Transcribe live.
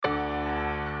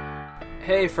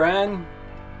Hey friend,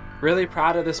 really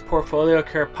proud of this Portfolio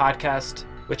Career podcast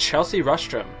with Chelsea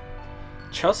Rustrum.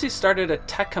 Chelsea started a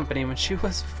tech company when she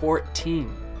was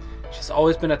 14. She's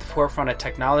always been at the forefront of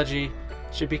technology.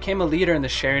 She became a leader in the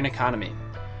sharing economy.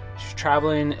 She's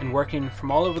traveling and working from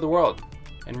all over the world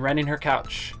and renting her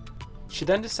couch. She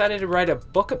then decided to write a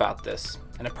book about this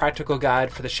and a practical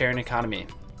guide for the sharing economy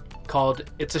called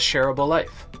It's a Shareable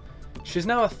Life. She's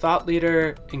now a thought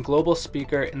leader and global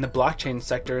speaker in the blockchain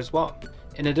sector as well.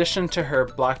 In addition to her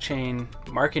blockchain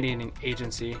marketing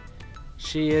agency,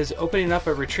 she is opening up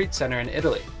a retreat center in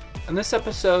Italy. In this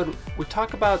episode, we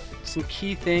talk about some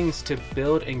key things to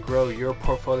build and grow your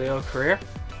portfolio career,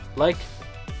 like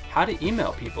how to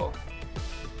email people,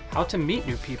 how to meet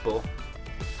new people,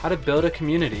 how to build a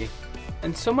community,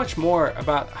 and so much more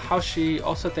about how she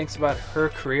also thinks about her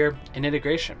career in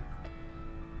integration.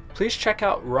 Please check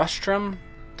out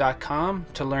Rustrum.com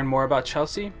to learn more about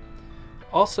Chelsea.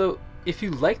 Also, if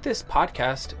you like this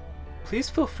podcast, please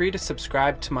feel free to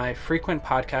subscribe to my frequent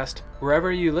podcast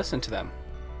wherever you listen to them.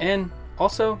 And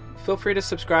also, feel free to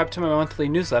subscribe to my monthly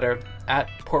newsletter at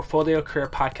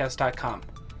portfoliocareerpodcast.com.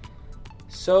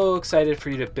 So excited for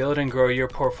you to build and grow your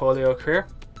portfolio career.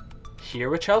 Here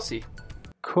with Chelsea.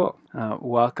 Cool.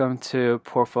 Welcome to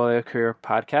Portfolio Career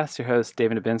Podcast. Your host,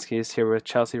 David Dubinsky, is here with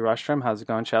Chelsea Rustrum. How's it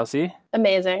going, Chelsea?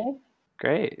 Amazing.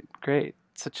 Great.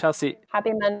 So, Chelsea.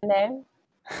 Happy Monday.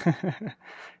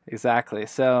 Exactly.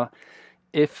 So,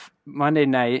 if Monday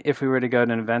night, if we were to go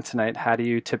to an event tonight, how do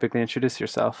you typically introduce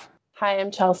yourself? Hi,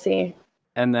 I'm Chelsea.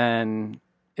 And then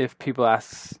if people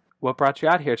ask, what brought you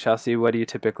out here, Chelsea, what do you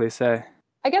typically say?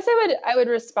 I guess I would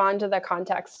respond to the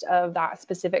context of that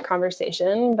specific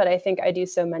conversation, but I think I do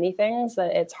so many things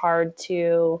that it's hard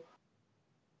to,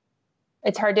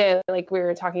 like we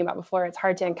were talking about before, it's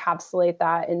hard to encapsulate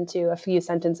that into a few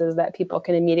sentences that people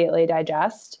can immediately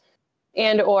digest.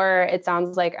 And or it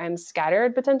sounds like I'm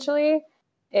scattered potentially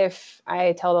if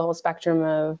I tell the whole spectrum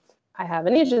of I have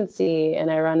an agency and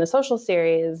I run a social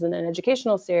series and an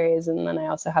educational series, and then I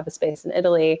also have a space in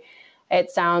Italy.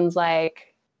 It sounds like,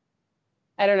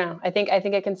 I don't know. I think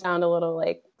it can sound a little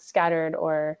like scattered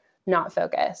or not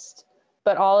focused,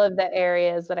 but all of the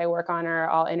areas that I work on are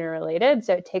all interrelated.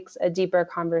 So it takes a deeper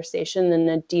conversation and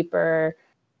a deeper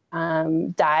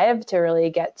dive to really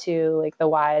get to like the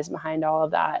whys behind all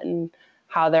of that and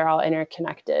how they're all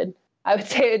interconnected. I would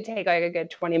say it would take like a good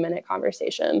 20-minute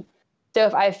conversation. So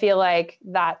if I feel like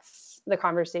that's the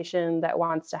conversation that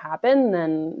wants to happen,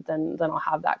 then I'll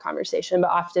have that conversation. But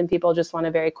often people just want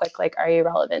a very quick, like, are you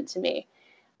relevant to me?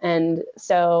 And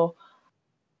so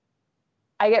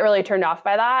I get really turned off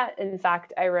by that. In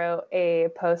fact, I wrote a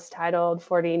post titled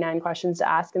 49 questions to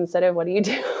ask instead of what do you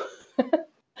do?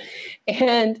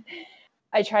 And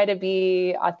I try to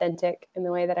be authentic in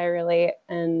the way that I relate.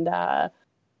 And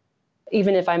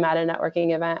even if I'm at a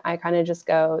networking event, I kind of just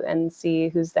go and see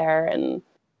who's there and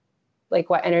like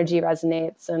what energy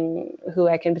resonates and who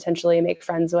I can potentially make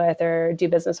friends with or do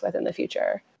business with in the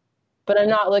future. But I'm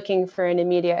not looking for an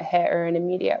immediate hit or an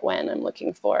immediate win. I'm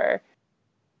looking for,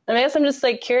 and I guess I'm just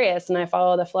like curious and I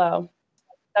follow the flow.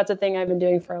 That's a thing I've been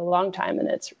doing for a long time. And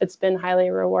it's been highly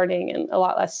rewarding and a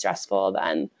lot less stressful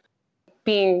than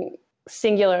being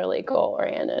singularly goal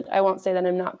oriented. I won't say that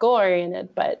I'm not goal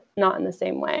oriented, but not in the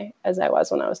same way as I was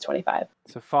when I was 25.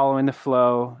 So following the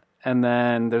flow. And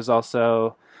then there's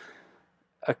also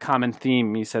a common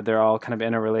theme. You said they're all kind of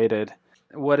interrelated.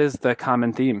 What is the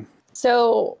common theme?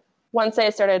 So once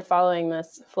I started following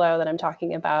this flow that I'm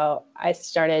talking about, I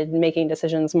started making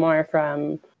decisions more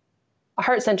from a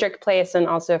heart-centric place and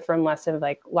also from less of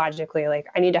like logically, like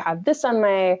I need to have this on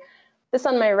my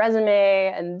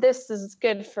resume and this is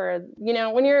good for,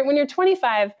 when you're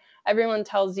 25, everyone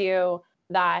tells you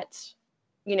that,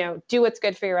 do what's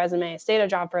good for your resume, stay at a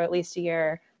job for at least a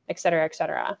year, et cetera, et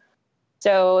cetera.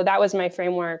 So that was my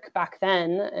framework back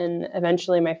then. And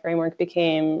eventually my framework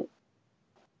became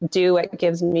do what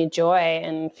gives me joy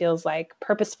and feels like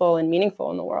purposeful and meaningful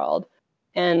in the world.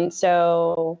 And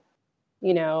so,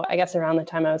 I guess around the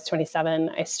time I was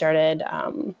 27, I started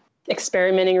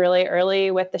experimenting really early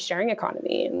with the sharing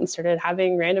economy and started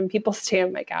having random people stay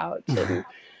on my couch. And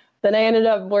then I ended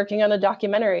up working on a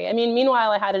documentary. I mean,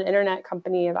 meanwhile, I had an internet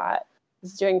company that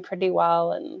was doing pretty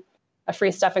well and a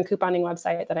free stuff and couponing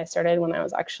website that I started when I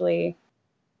was actually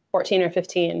 14 or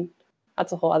 15.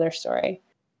 That's a whole other story.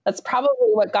 That's probably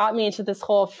what got me to this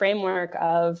whole framework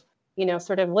of,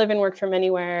 sort of live and work from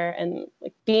anywhere and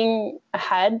like being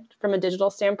ahead from a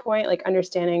digital standpoint, like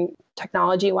understanding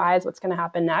technology wise, what's going to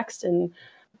happen next and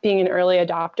being an early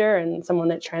adopter and someone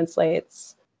that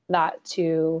translates that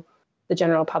to the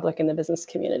general public and the business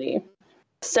community.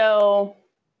 So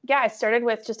yeah, I started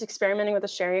with just experimenting with the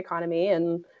sharing economy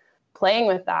and playing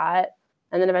with that.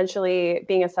 And then eventually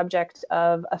being a subject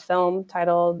of a film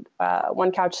titled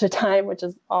One Couch at a Time, which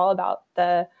is all about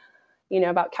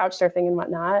about couch surfing and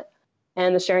whatnot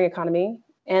and the sharing economy.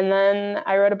 And then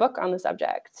I wrote a book on the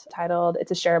subject titled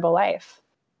It's a Shareable Life.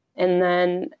 And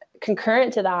then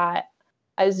concurrent to that,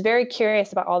 I was very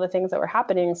curious about all the things that were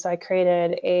happening. So I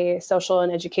created a social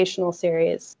and educational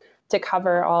series to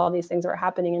cover all of these things that were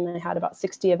happening. And I had about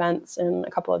 60 events in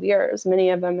a couple of years, many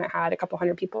of them that had a couple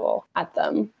hundred people at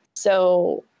them.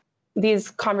 So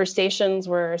these conversations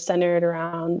were centered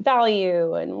around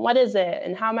value and what is it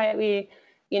and how might we,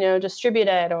 distribute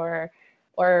it, or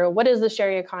what is the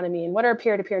sharing economy and what are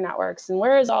peer-to-peer networks and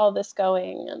where is all of this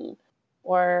going, and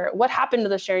or what happened to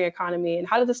the sharing economy and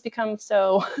how did this become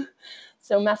so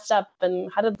messed up, and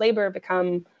how did labor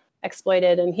become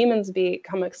exploited and humans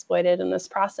become exploited in this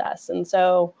process. And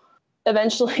so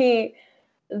eventually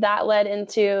that led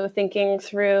into thinking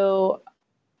through,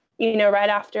 right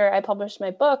after I published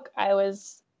my book, I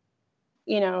wasn't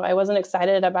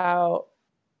excited about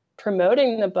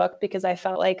promoting the book because I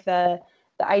felt like the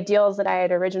ideals that I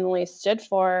had originally stood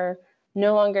for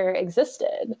no longer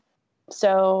existed.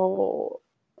 So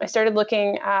I started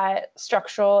looking at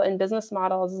structural and business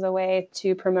models as a way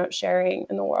to promote sharing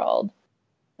in the world.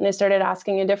 And I started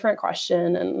asking a different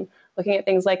question and looking at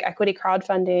things like equity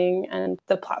crowdfunding and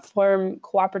the platform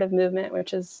cooperative movement,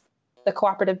 which is the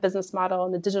cooperative business model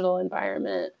in the digital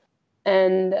environment,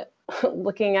 and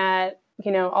looking at,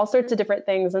 all sorts of different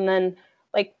things. And then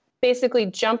basically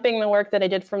jumping the work that I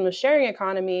did from the sharing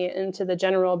economy into the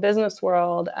general business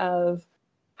world of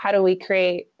how do we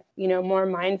create, more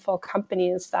mindful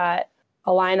companies that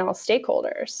align all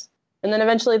stakeholders. And then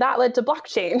eventually that led to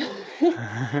blockchain,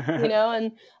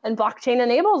 and blockchain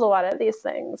enables a lot of these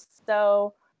things.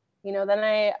 So,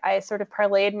 then I sort of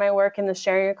parlayed my work in the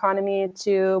sharing economy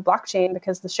to blockchain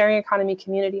because the sharing economy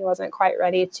community wasn't quite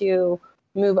ready to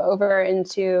move over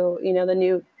into,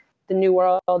 the new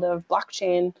world of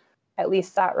blockchain, at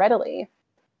least that readily.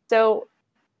 So,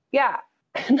 yeah.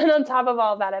 And then on top of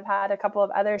all that, I've had a couple of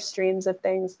other streams of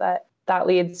things that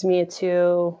leads me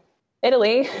to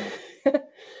Italy,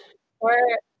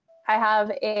 where I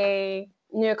have a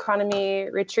new economy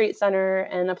retreat center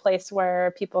and a place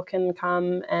where people can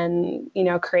come and,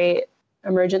 create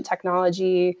emergent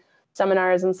technology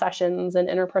seminars and sessions and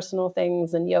interpersonal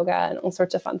things and yoga and all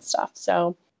sorts of fun stuff.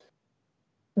 So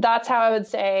that's how I would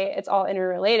say it's all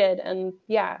interrelated. And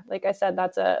yeah, like I said,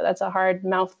 that's a hard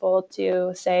mouthful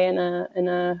to say in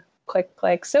a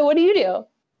quick. So what do you do?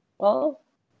 Well,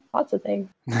 lots of things.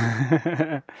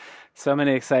 So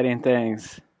many exciting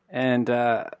things. And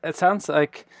it sounds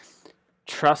like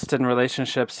trust and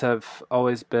relationships have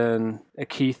always been a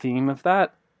key theme of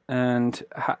that. And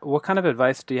what kind of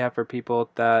advice do you have for people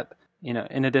that,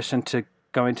 in addition to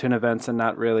going to an event and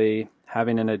not really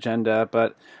having an agenda,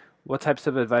 but what types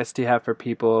of advice do you have for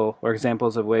people or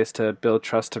examples of ways to build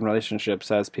trust and relationships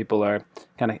as people are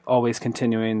kind of always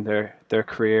continuing their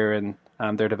career and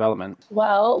their development?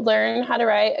 Well, learn how to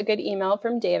write a good email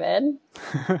from David.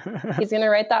 He's going to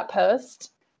write that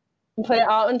post and put it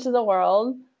out into the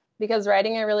world, because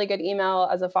writing a really good email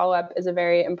as a follow-up is a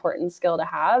very important skill to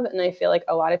have. And I feel like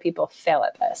a lot of people fail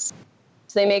at this.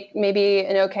 So they make maybe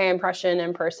an okay impression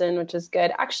in person, which is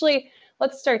good. Actually,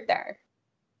 let's start there.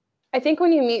 I think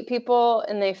when you meet people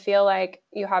and they feel like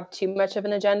you have too much of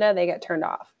an agenda, they get turned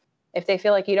off. If they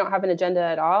feel like you don't have an agenda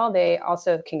at all, they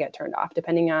also can get turned off,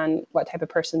 depending on what type of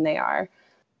person they are.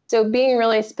 So being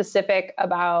really specific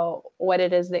about what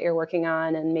it is that you're working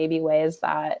on and maybe ways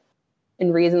that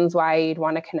and reasons why you'd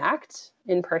want to connect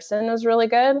in person is really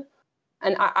good.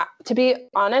 And to be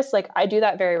honest, I do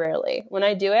that very rarely. When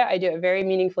I do it very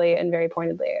meaningfully and very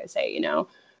pointedly. I say,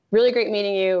 really great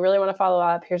meeting you, really want to follow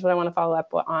up. Here's what I want to follow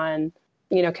up on.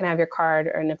 Can I have your card?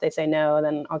 And if they say no,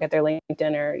 then I'll get their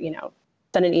LinkedIn or,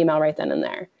 send an email right then and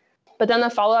there. But then the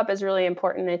follow-up is really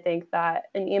important. I think that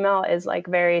an email is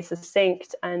very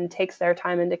succinct and takes their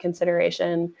time into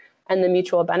consideration and the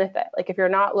mutual benefit. If you're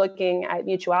not looking at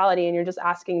mutuality and you're just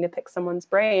asking to pick someone's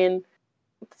brain,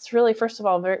 it's really, first of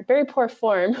all, very, very poor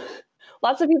form.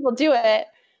 Lots of people do it,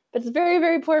 but it's very,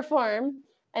 very poor form.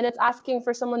 And it's asking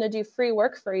for someone to do free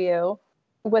work for you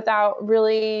without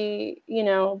really,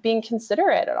 being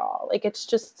considerate at all. It's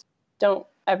just, don't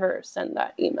ever send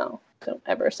that email. Don't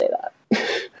ever say that.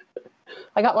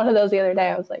 I got one of those the other day.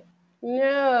 I was like,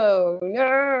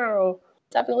 no,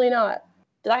 definitely not.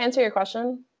 Did I answer your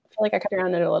question? I feel like I cut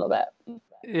around it a little bit.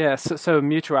 Yeah. So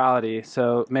mutuality.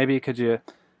 So maybe could you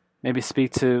maybe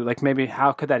speak to maybe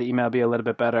how could that email be a little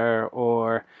bit better,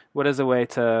 or what is a way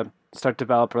to start to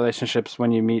develop relationships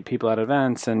when you meet people at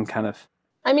events and kind of?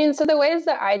 I mean, so the ways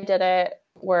that I did it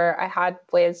were I had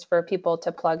ways for people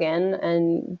to plug in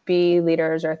and be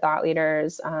leaders or thought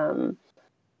leaders.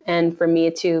 And for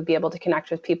me to be able to connect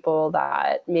with people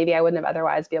that maybe I wouldn't have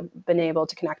otherwise been able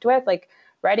to connect with. Like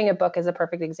writing a book is a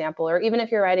perfect example, or even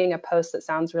if you're writing a post that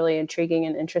sounds really intriguing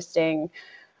and interesting,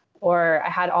 or I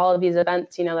had all of these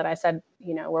events, that I said,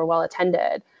 were well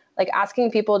attended. Like asking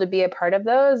people to be a part of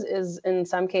those is in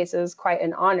some cases quite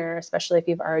an honor, especially if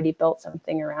you've already built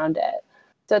something around it.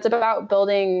 So it's about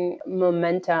building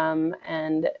momentum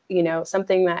and,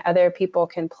 something that other people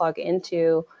can plug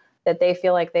into that they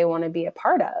feel like they want to be a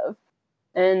part of.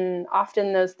 And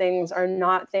often those things are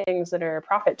not things that are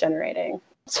profit generating.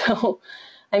 So,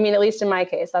 I mean, at least in my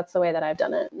case, that's the way that I've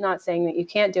done it. Not saying that you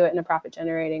can't do it in a profit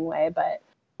generating way, but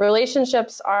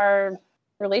relationships are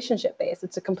relationship based.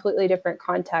 It's a completely different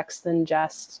context than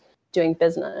just doing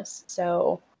business.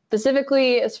 So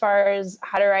specifically as far as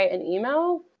how to write an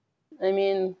email, I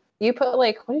mean, you put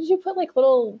what did you put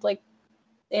little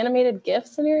animated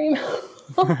GIFs in your email?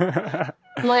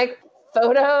 Like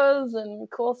photos and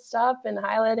cool stuff and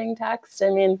highlighting text. I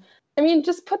mean,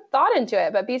 just put thought into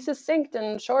it, but be succinct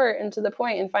and short and to the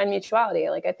point and find mutuality.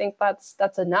 Like, I think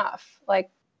that's enough. Like,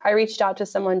 I reached out to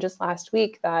someone just last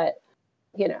week that,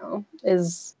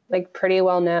 is pretty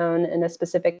well known in a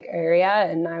specific area.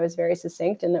 And I was very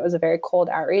succinct and it was a very cold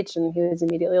outreach. And he was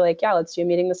immediately like, yeah, let's do a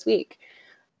meeting this week.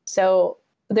 So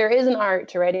there is an art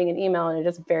to writing an email and it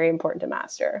is very important to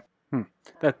master.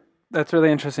 That's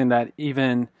really interesting that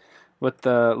even with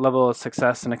the level of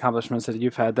success and accomplishments that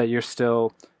you've had, that you're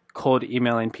still cold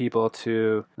emailing people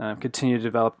to continue to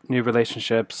develop new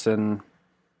relationships and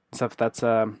stuff. That's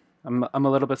I'm a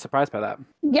little bit surprised by that.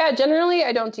 Yeah, generally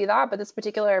I don't do that, but this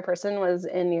particular person was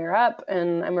in Europe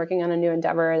and I'm working on a new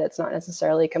endeavor that's not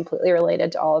necessarily completely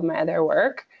related to all of my other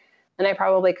work. And I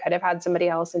probably could have had somebody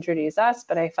else introduce us,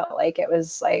 but I felt like it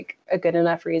was a good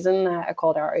enough reason that a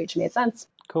cold outreach made sense.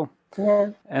 Cool.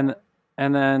 Yeah. And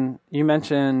then you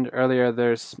mentioned earlier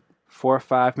there's 4 or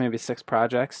 5, maybe 6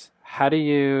 projects. How do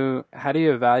you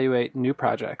evaluate new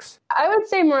projects? I would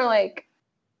say more like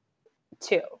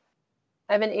 2.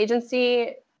 I have an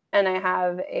agency and I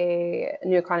have a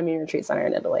new economy retreat center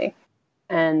in Italy.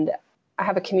 And I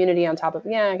have a community on top of,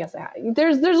 I guess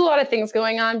there's a lot of things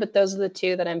going on, but those are the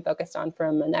 2 that I'm focused on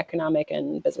from an economic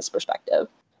and business perspective.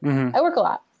 Mm-hmm. I work a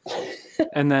lot.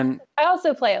 And then I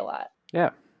also play a lot.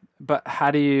 Yeah. But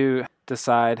how do you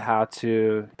decide how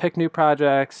to pick new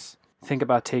projects, think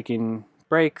about taking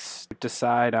breaks,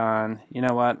 decide on,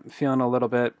 I'm feeling a little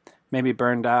bit maybe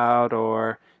burned out,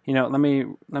 or, let me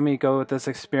go with this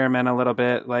experiment a little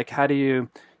bit. Like, do you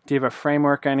have a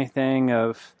framework or anything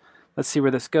of, let's see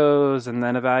where this goes and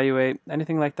then evaluate,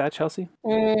 anything like that, Chelsea?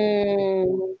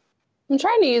 I'm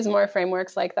trying to use more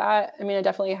frameworks like that. I mean, I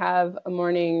definitely have a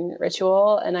morning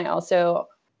ritual, and I also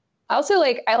I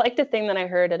like the thing that I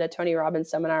heard at a Tony Robbins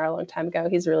seminar a long time ago.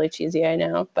 He's really cheesy, I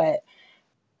know, but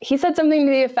he said something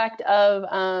to the effect of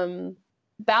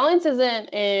balance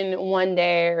isn't in one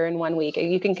day or in 1 week.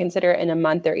 You can consider it in a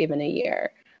month or even a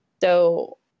year.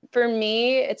 So for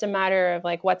me, it's a matter of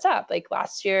what's up?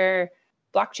 Last year,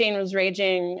 blockchain was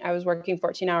raging. I was working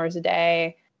 14 hours a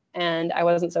day and I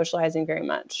wasn't socializing very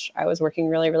much. I was working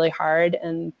really, really hard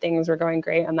and things were going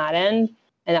great on that end.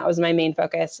 And that was my main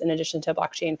focus in addition to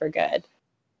Blockchain for Good,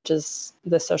 which is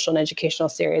the social and educational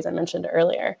series I mentioned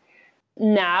earlier.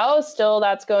 Now, still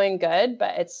that's going good,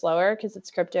 but it's slower because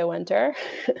it's crypto winter.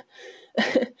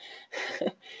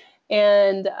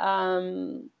 And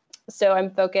so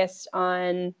I'm focused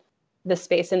on the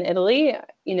space in Italy.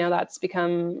 That's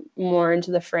become more into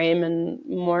the frame and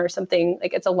more something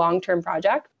it's a long-term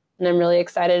project. And I'm really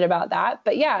excited about that.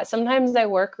 But yeah, sometimes I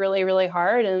work really, really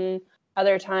hard and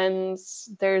other times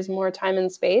there's more time and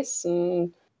space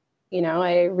and,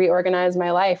 I reorganize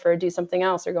my life or do something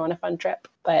else or go on a fun trip.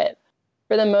 But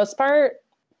for the most part,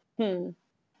 I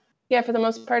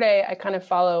kind of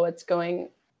follow what's going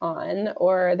on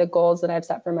or the goals that I've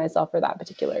set for myself for that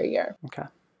particular year. Okay.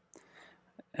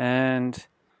 And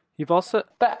you've also...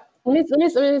 But let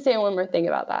me say one more thing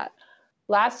about that.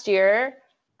 Last year,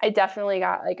 I definitely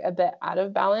got a bit out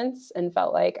of balance and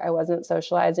felt like I wasn't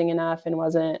socializing enough and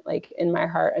wasn't in my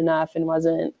heart enough and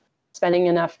wasn't spending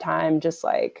enough time just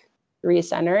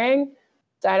recentering.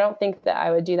 So I don't think that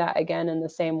I would do that again in the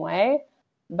same way.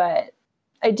 But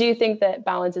I do think that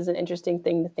balance is an interesting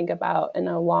thing to think about in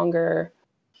a longer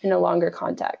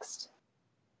context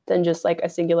than just a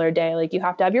singular day. You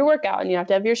have to have your workout and you have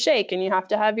to have your shake and you have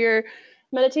to have your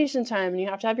meditation time and you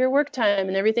have to have your work time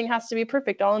and everything has to be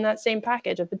perfect all in that same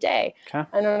package of a day. Okay.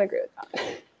 I don't agree with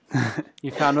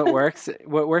You found what works.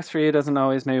 What works for you doesn't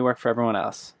always maybe work for everyone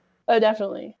else. Oh,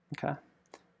 definitely. Okay.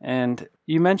 And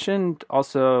you mentioned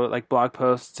also like blog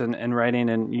posts and writing,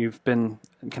 and you've been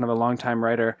kind of a long time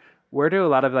writer. Where do a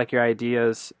lot of like your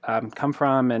ideas come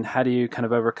from, and how do you kind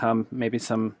of overcome maybe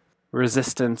some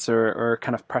resistance or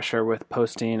kind of pressure with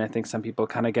posting? I think some people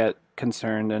kind of get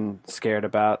concerned and scared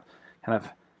about kind of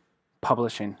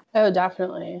publishing. Oh,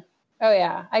 definitely. Oh,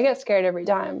 yeah. I get scared every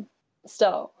time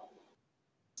still.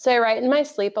 So I write in my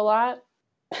sleep a lot.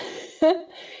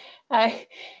 I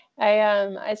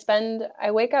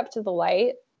wake up to the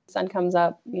light. The sun comes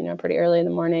up, pretty early in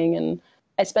the morning, and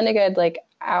I spend a good like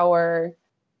hour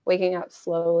waking up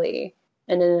slowly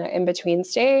and in an in-between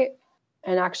state.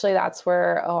 And actually that's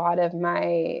where a lot of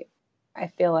my, I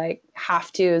feel like,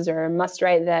 have to's or must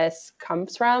write this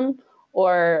comes from,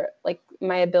 or like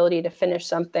my ability to finish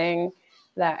something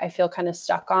that I feel kind of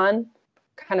stuck on,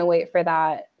 kind of wait for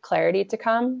that clarity to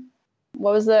come.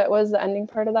 What was the ending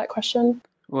part of that question?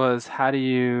 Was how do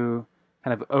you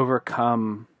kind of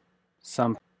overcome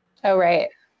some... Oh, right.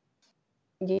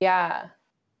 Yeah.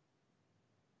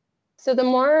 So the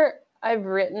more I've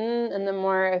written and the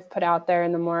more I've put out there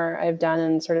and the more I've done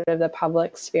in sort of the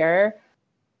public sphere,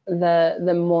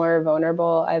 the more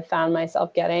vulnerable I've found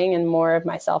myself getting, and more of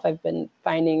myself I've been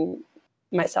finding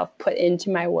myself put into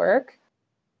my work,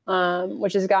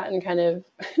 which has gotten kind of,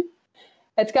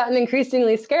 it's gotten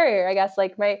increasingly scarier, I guess.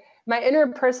 Like my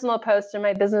interpersonal post and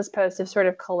my business post have sort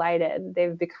of collided.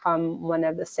 They've become one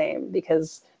of the same,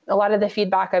 because a lot of the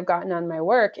feedback I've gotten on my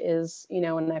work is,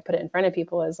 when I put it in front of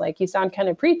people, is like, you sound kind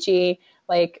of preachy.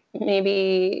 Like,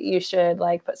 maybe you should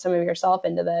like put some of yourself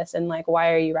into this. And like,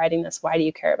 why are you writing this? Why do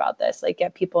you care about this? Like,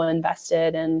 get people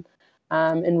invested and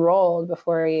enrolled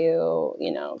before you,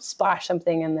 splash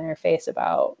something in their face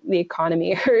about the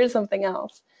economy or something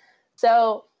else.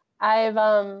 So I've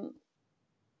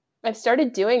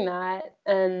started doing that,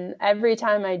 and every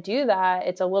time I do that,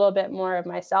 it's a little bit more of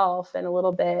myself, and a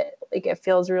little bit like it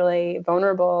feels really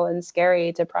vulnerable and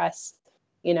scary to press,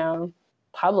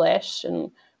 publish.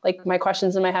 And like my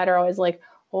questions in my head are always like,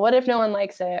 well, what if no one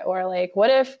likes it? Or like, what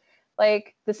if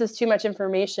like this is too much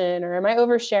information, or am I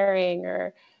oversharing?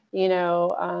 Or,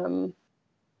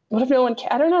 what if no one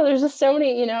I don't know. There's just so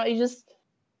many, you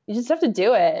just have to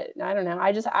do it. I don't know.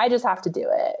 I just have to do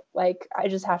it. Like, I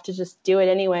just have to just do it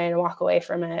anyway and walk away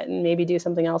from it and maybe do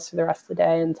something else for the rest of the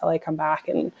day until I come back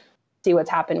and see what's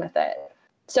happened with it.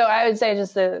 So I would say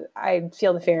just that I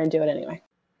feel the fear and do it anyway.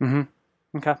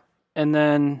 Mm-hmm. Okay. And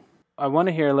then I want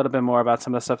to hear a little bit more about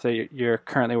some of the stuff that you're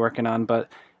currently working on, but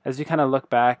as you kind of look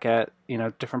back at,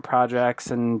 different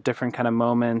projects and different kind of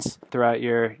moments throughout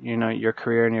your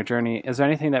career and your journey, is there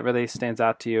anything that really stands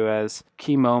out to you as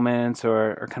key moments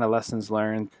or kind of lessons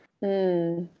learned?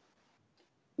 I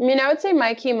would say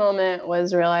my key moment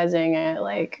was realizing at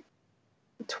like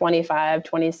 25,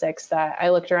 26, that I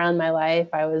looked around my life.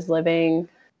 I was living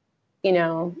in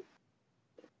a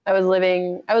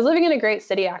great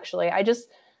city, actually.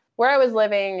 Where I was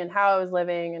living and how I was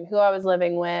living and who I was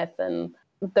living with, and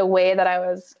the way that I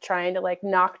was trying to like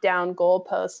knock down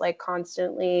goalposts, like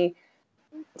constantly,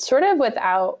 sort of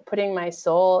without putting my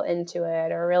soul into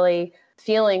it or really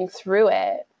feeling through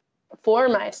it for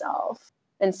myself,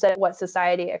 instead of what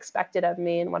society expected of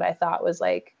me and what I thought was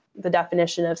like the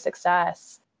definition of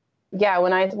success. Yeah.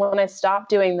 When I stopped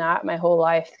doing that, my whole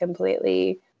life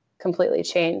completely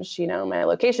changed. My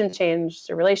location changed,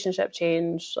 the relationship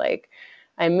changed. Like,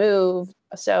 I moved.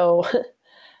 So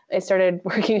I started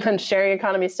working on sharing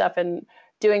economy stuff and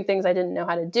doing things I didn't know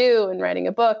how to do, and writing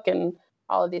a book and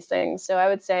all of these things. So I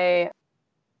would say,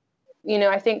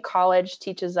 I think college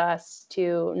teaches us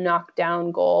to knock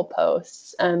down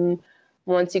goalposts. And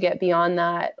once you get beyond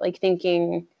that, like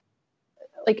thinking,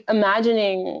 like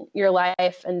imagining your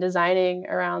life and designing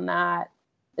around that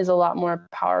is a lot more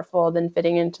powerful than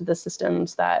fitting into the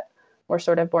systems that we're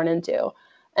sort of born into.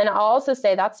 And I'll also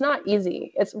say that's not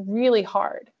easy. It's really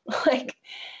hard. Like,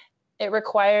 it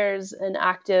requires an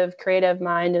active, creative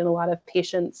mind and a lot of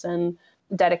patience and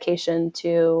dedication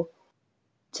to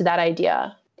that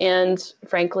idea. And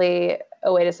frankly,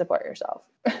 a way to support yourself.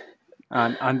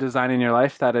 On designing your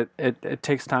life, that it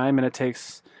takes time and it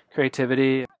takes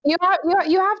creativity. You have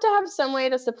to have some way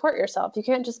to support yourself. You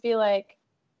can't just be like,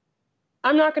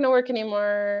 I'm not going to work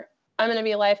anymore. I'm going to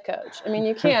be a life coach. I mean,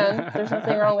 you can. There's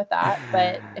nothing wrong with that.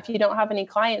 But if you don't have any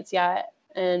clients yet,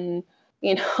 and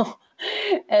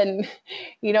and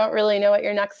you don't really know what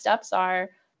your next steps are,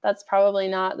 that's probably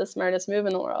not the smartest move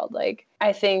in the world. Like,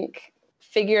 I think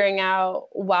figuring out,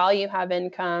 while you have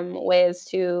income, ways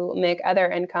to make other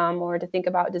income, or to think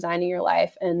about designing your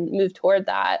life and move toward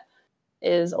that,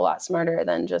 is a lot smarter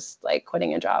than just like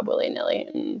quitting a job willy-nilly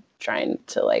and trying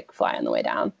to like fly on the way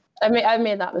down. I've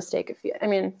made that mistake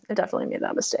I definitely made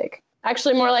that mistake.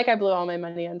 Actually, more like I blew all my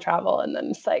money on travel and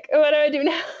then it's like, what do I do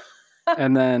now?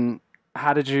 And then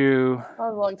how did you... That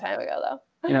was a long time ago,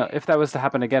 though. If that was to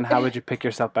happen again, how would you pick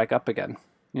yourself back up again?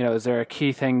 Is there a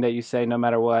key thing that you say, no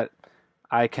matter what,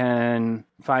 I can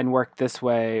find work this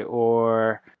way?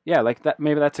 Or, like that,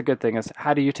 maybe that's a good thing, is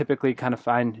how do you typically kind of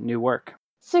find new work?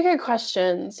 It's a good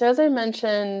question. So as I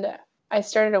mentioned, I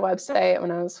started a website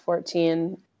when I was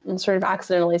 14 and sort of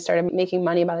accidentally started making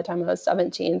money by the time I was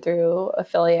 17 through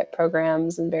affiliate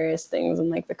programs and various things and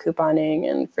like the couponing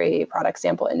and free product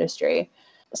sample industry.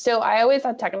 So I always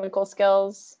had technical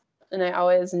skills and I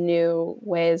always knew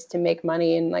ways to make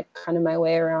money and like kind of my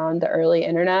way around the early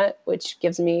internet, which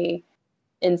gives me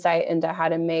insight into how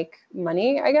to make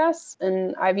money, I guess.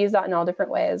 And I've used that in all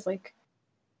different ways. Like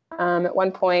at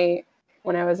one point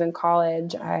when I was in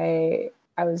college, I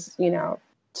was,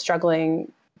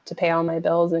 struggling to pay all my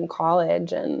bills in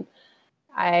college. And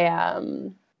I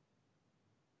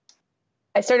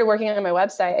started working on my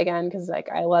website again, because like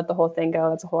I let the whole thing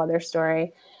go. That's a whole other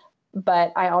story.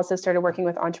 But I also started working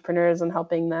with entrepreneurs and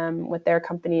helping them with their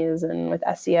companies and with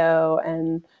SEO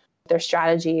and their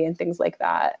strategy and things like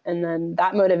that. And then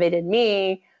that motivated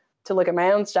me to look at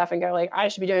my own stuff and go like, I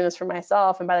should be doing this for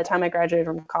myself. And by the time I graduated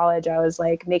from college, I was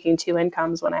like making 2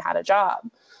 incomes when I had a job.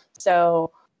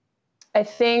 So I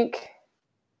think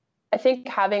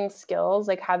having skills,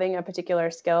 like having a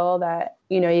particular skill that,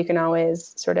 you can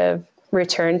always sort of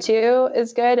return to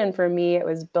is good. And for me, it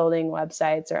was building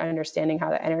websites or understanding how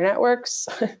the internet works.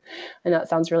 I know that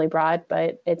sounds really broad,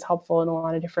 but it's helpful in a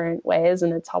lot of different ways.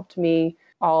 And it's helped me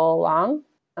all along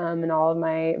in all of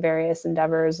my various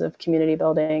endeavors of community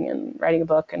building and writing a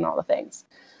book and all the things.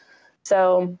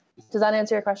 So does that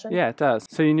answer your question? Yeah, it does.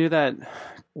 So you knew that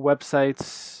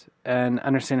websites and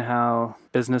understanding how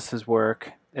businesses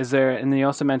work. And you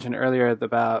also mentioned earlier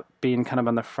about being kind of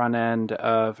on the front end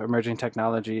of emerging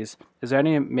technologies. Is there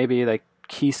any maybe like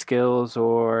key skills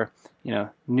or,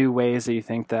 new ways that you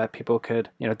think that people could,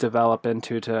 develop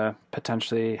into to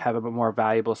potentially have a more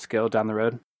valuable skill down the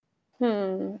road?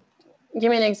 Give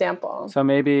me an example. So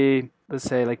maybe, let's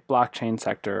say like blockchain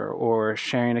sector or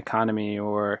sharing economy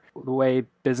or the way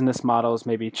business models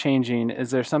may be changing.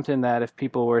 Is there something that if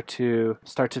people were to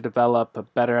start to develop a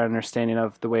better understanding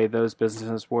of the way those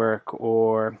businesses work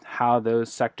or how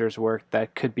those sectors work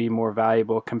that could be more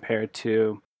valuable compared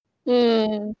to?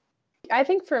 I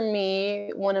think for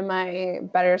me, one of my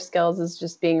better skills is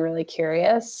just being really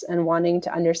curious and wanting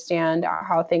to understand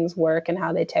how things work and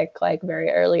how they tick like very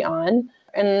early on.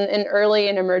 And in early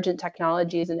and emergent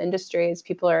technologies and industries,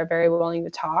 people are very willing to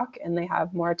talk and they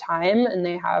have more time and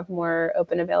they have more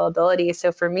open availability.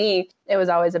 So for me, it was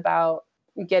always about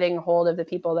getting a hold of the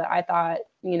people that I thought,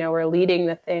 were leading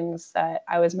the things that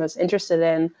I was most interested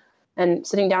in and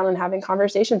sitting down and having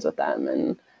conversations with them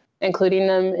and including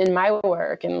them in my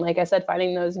work. And like I said,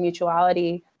 finding those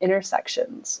mutuality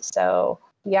intersections. So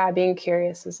yeah, being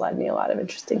curious has led me a lot of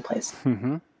interesting places.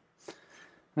 Mm-hmm.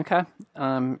 Okay.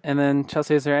 And then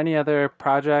Chelsea, is there any other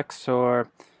projects or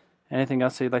anything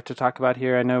else that you'd like to talk about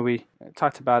here? I know we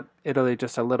talked about Italy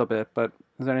just a little bit, but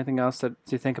is there anything else that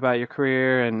you think about your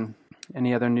career and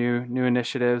any other new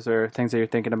initiatives or things that you're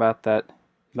thinking about that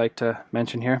you'd like to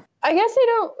mention here? I guess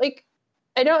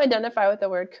I don't identify with the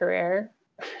word career.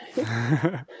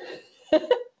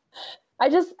 I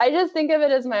just think of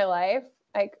it as my life.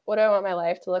 Like, what do I want my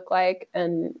life to look like?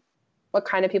 And what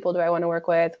kind of people do I want to work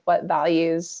with? What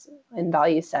values and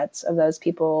value sets of those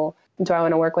people do I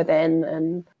want to work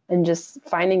within? And just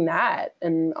finding that.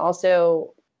 And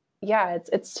also, yeah,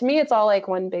 it's to me, it's all like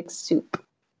one big soup.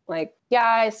 Like, yeah,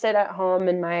 I sit at home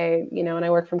in my, and I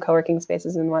work from co-working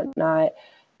spaces and whatnot.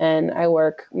 And I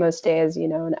work most days,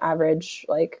 an average,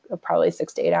 like probably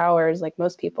 6 to 8 hours, like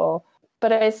most people.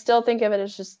 But I still think of it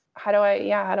as just, how do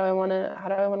I want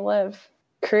to live?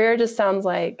 Career just sounds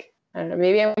like, I don't know,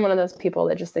 maybe I'm one of those people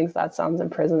that just thinks that sounds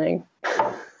imprisoning.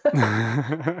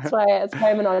 That's why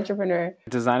I'm an entrepreneur.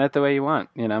 Design it the way you want,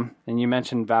 and you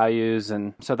mentioned values.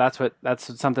 And so that's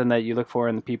something that you look for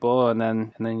in the people. And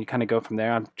then you kind of go from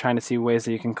there. I'm trying to see ways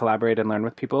that you can collaborate and learn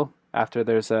with people after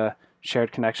there's a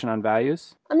shared connection on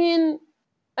values. I mean,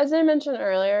 as I mentioned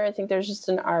earlier, I think there's just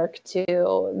an arc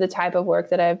to the type of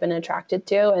work that I've been attracted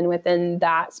to. And within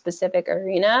that specific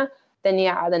arena, then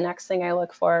yeah, the next thing I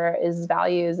look for is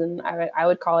values. And I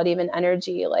would call it even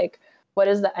energy. Like, what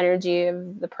is the energy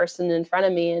of the person in front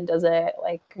of me? And does it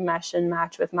like mesh and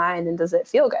match with mine? And does it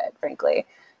feel good, frankly?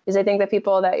 Because I think the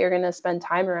people that you're going to spend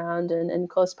time around and in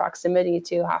close proximity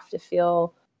to have to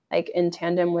feel like in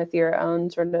tandem with your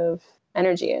own sort of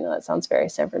energy. I know that sounds very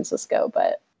San Francisco,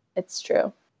 but it's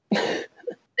true. I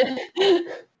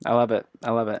love it.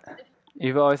 I love it.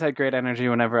 You've always had great energy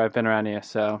whenever I've been around you.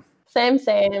 So Same.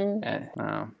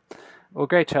 Well,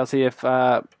 great, Chelsea. If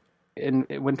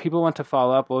when people want to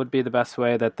follow up, what would be the best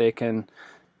way that they can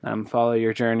follow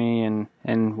your journey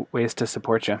and ways to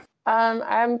support you?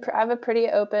 I have a pretty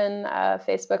open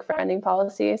Facebook friending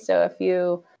policy. So if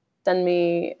you send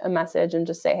me a message and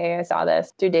just say, hey, I saw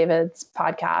this through David's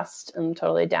podcast, I'm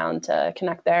totally down to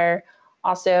connect there.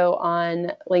 Also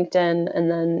on LinkedIn, and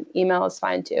then email is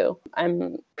fine too.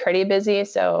 I'm pretty busy,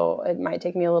 so it might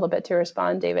take me a little bit to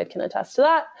respond. David can attest to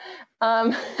that.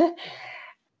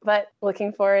 But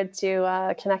looking forward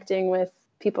to connecting with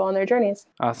people on their journeys.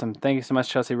 Awesome. Thank you so much,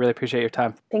 Chelsea. Really appreciate your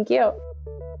time. Thank you.